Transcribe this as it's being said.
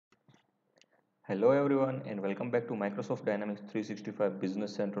Hello everyone and welcome back to Microsoft Dynamics 365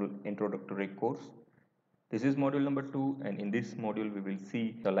 Business Central Introductory course. This is module number 2 and in this module we will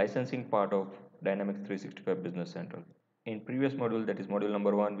see the licensing part of Dynamics 365 Business Central. In previous module, that is module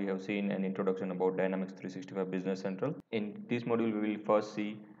number 1, we have seen an introduction about Dynamics 365 Business Central. In this module we will first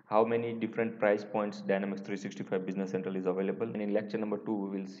see how many different price points Dynamics 365 Business Central is available, and in lecture number 2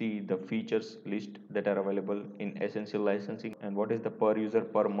 we will see the features list that are available in essential licensing and what is the per user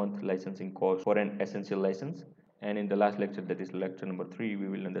per month licensing cost for an essential license. And in the last lecture, that is lecture number 3, we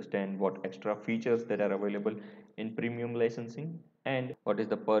will understand what extra features that are available in premium licensing and what is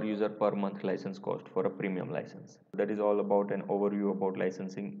the per user per month license cost for a premium license. That is all about an overview about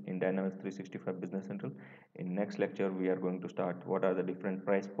licensing in Dynamics 365 Business Central. In next lecture we are going to start what are the different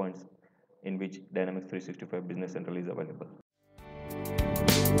price points in which Dynamics 365 Business Central is available.